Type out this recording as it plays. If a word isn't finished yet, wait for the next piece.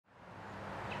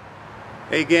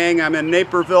Hey gang, I'm in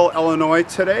Naperville, Illinois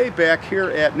today, back here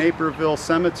at Naperville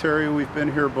Cemetery. We've been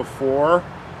here before,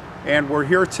 and we're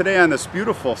here today on this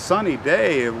beautiful sunny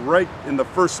day, right in the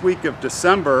first week of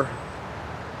December.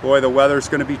 Boy, the weather's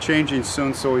going to be changing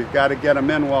soon, so we've got to get them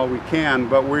in while we can.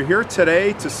 But we're here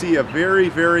today to see a very,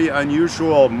 very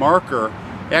unusual marker.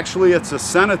 Actually, it's a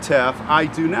cenotaph. I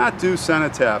do not do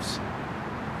cenotaphs.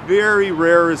 Very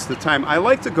rare is the time. I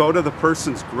like to go to the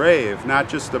person's grave, not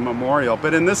just a memorial.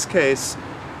 But in this case,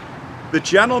 the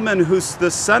gentleman who the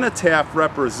cenotaph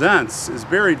represents is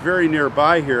buried very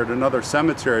nearby here at another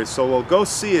cemetery. So we'll go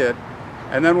see it,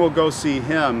 and then we'll go see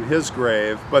him, his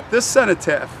grave. But this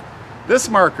cenotaph, this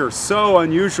marker is so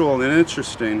unusual and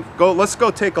interesting. Let's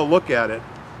go take a look at it.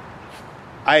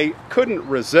 I couldn't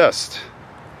resist.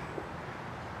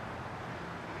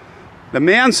 The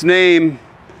man's name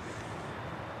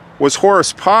was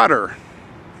Horace Potter,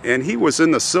 and he was in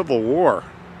the Civil War.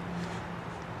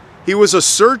 He was a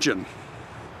surgeon.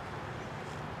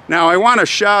 Now I want to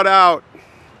shout out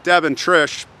Deb and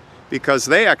Trish because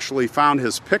they actually found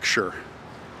his picture,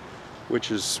 which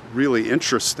is really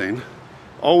interesting.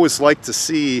 Always like to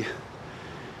see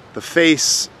the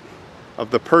face of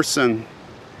the person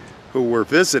who we're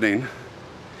visiting.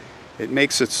 It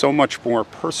makes it so much more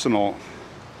personal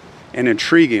and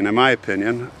intriguing, in my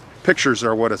opinion. Pictures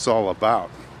are what it's all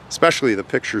about, especially the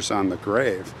pictures on the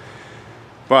grave.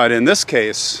 But in this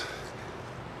case,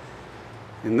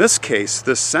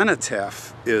 this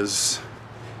cenotaph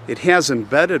it has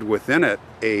embedded within it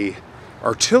a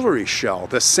artillery shell,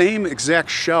 the same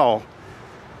exact shell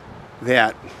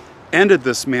that ended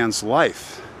this man's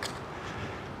life.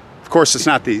 Of course, it's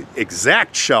not the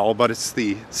exact shell, but it's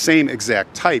the same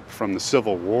exact type from the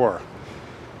Civil War.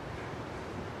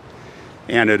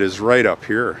 And it is right up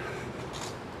here.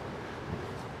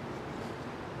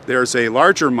 There's a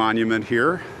larger monument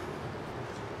here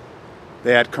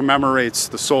that commemorates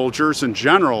the soldiers in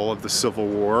general of the Civil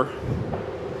War,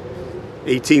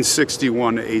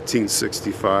 1861 to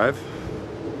 1865.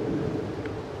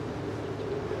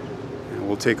 And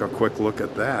we'll take a quick look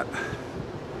at that.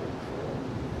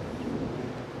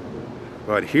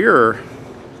 But here,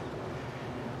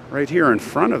 right here in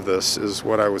front of this is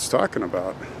what I was talking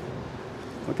about.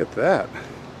 Look at that.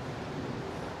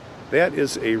 That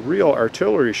is a real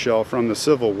artillery shell from the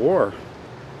Civil War.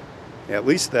 At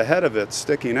least the head of it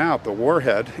sticking out, the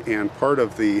warhead, and part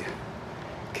of the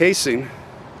casing.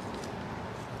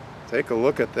 Take a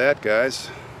look at that, guys.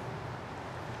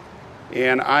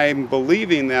 And I'm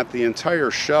believing that the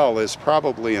entire shell is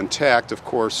probably intact, of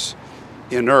course,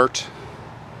 inert.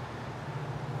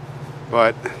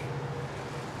 But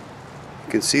you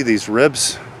can see these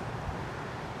ribs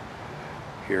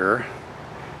here.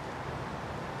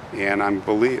 And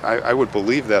I would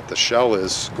believe that the shell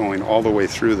is going all the way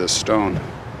through this stone.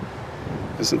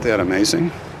 Isn't that amazing?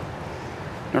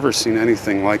 Never seen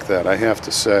anything like that, I have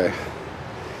to say.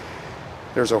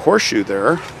 There's a horseshoe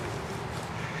there.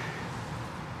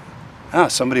 Ah,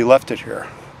 somebody left it here.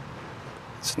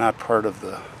 It's not part of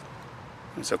the...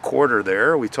 There's a quarter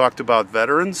there. We talked about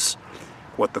veterans,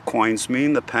 what the coins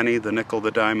mean, the penny, the nickel,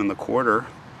 the dime, and the quarter.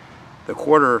 The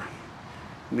quarter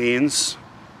means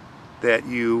that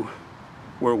you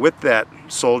were with that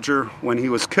soldier when he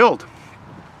was killed.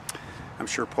 I'm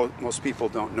sure most people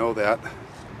don't know that.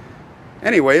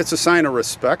 Anyway, it's a sign of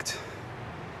respect.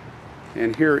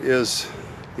 And here is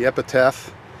the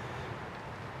epitaph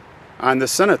on the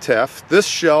cenotaph. This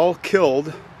shell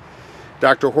killed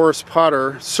Dr. Horace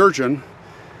Potter, surgeon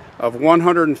of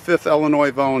 105th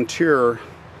Illinois Volunteer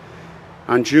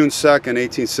on June 2nd,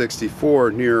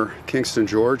 1864, near Kingston,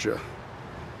 Georgia.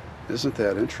 Isn't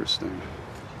that interesting?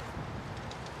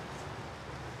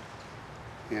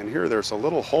 And here there's a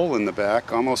little hole in the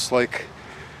back, almost like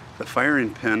the firing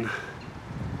pin.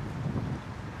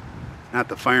 Not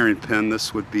the firing pin,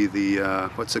 this would be the,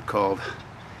 what's it called?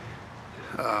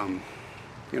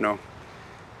 You know,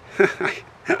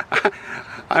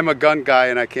 I'm a gun guy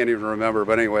and I can't even remember,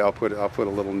 but anyway, I'll put a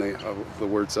little name of the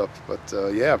words up.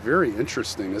 But yeah, very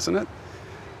interesting, isn't it?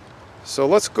 So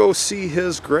let's go see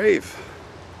his grave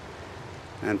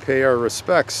and pay our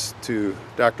respects to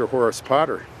Dr. Horace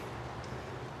Potter.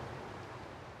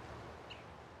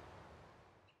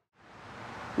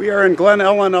 We are in Glen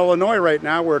Ellen, Illinois right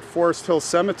now. We're at Forest Hill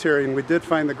Cemetery, and we did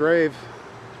find the grave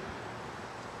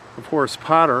of Horace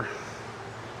Potter,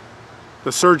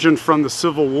 the surgeon from the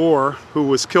Civil War who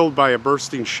was killed by a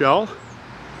bursting shell.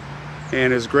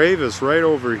 And his grave is right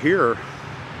over here.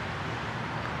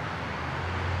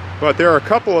 But there are a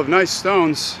couple of nice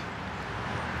stones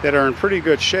that are in pretty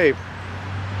good shape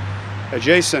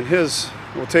adjacent his.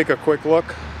 We'll take a quick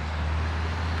look.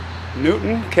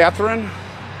 Newton, Catherine,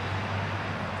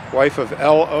 wife of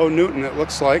L.O. Newton, it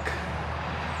looks like,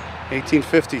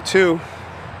 1852.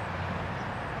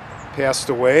 Passed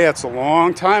away. That's a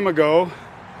long time ago.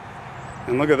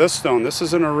 And look at this stone. This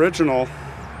is an original,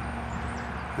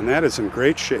 and that is in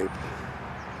great shape.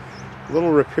 A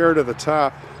little repair to the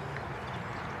top,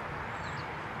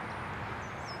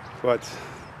 but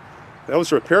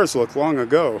those repairs look long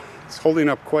ago. It's holding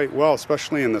up quite well,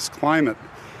 especially in this climate.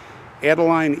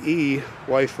 Adeline E.,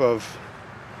 wife of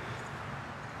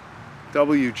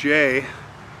W.J.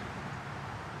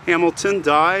 Hamilton,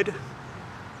 died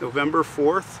November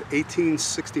 4th,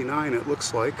 1869, it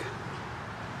looks like.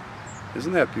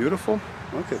 Isn't that beautiful?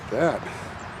 Look at that.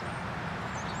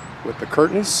 With the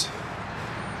curtains,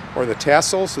 or the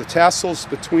tassels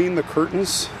between the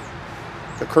curtains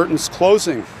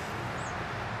closing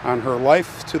on her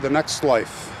life to the next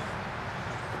life.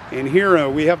 And here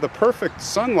we have the perfect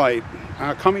sunlight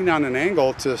coming on an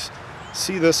angle to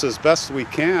see this as best we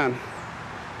can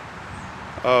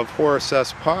of Horace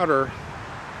S. Potter.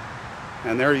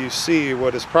 And there you see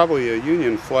what is probably a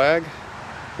Union flag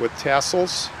with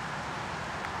tassels.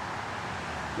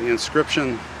 The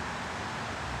inscription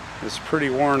is pretty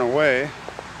worn away.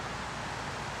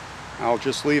 I'll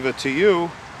just leave it to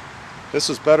you. This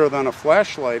is better than a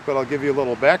flashlight, but I'll give you a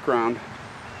little background.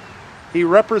 He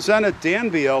represented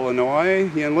Danby, Illinois.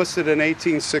 He enlisted in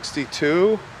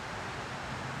 1862,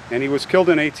 and he was killed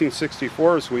in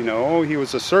 1864, as we know. He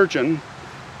was a surgeon,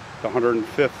 the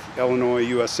 105th Illinois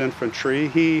U.S. Infantry.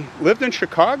 He lived in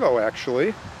Chicago,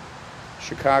 actually.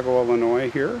 Chicago, Illinois,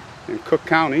 here in Cook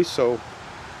County, so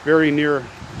very near,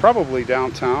 probably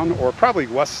downtown, or probably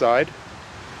west side.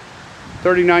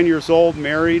 39 years old,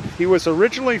 married. He was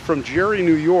originally from Jerry,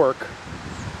 New York,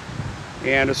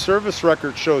 and his service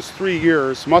record shows 3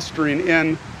 years, mustering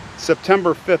in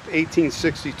September 5th,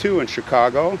 1862 in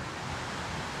Chicago.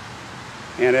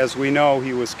 And as we know,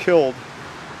 he was killed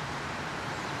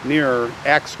near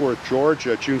Axworth,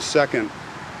 Georgia, June 2nd,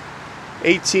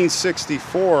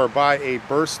 1864 by a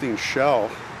bursting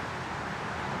shell.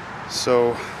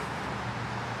 So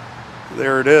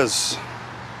there it is.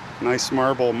 Nice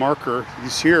marble marker.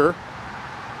 He's here.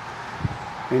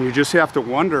 And you just have to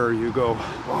wonder, you go,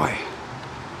 boy,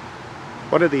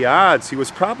 what are the odds? He was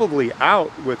probably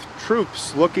out with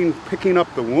troops picking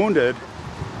up the wounded,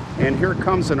 and here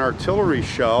comes an artillery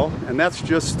shell, and that's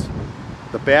just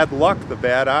the bad luck, the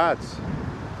bad odds.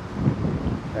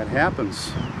 That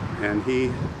happens. And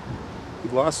he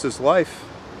lost his life.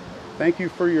 Thank you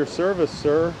for your service,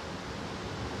 sir.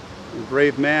 A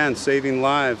brave man saving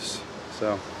lives.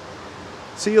 So,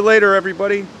 see you later,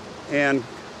 everybody, and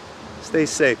stay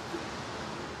safe.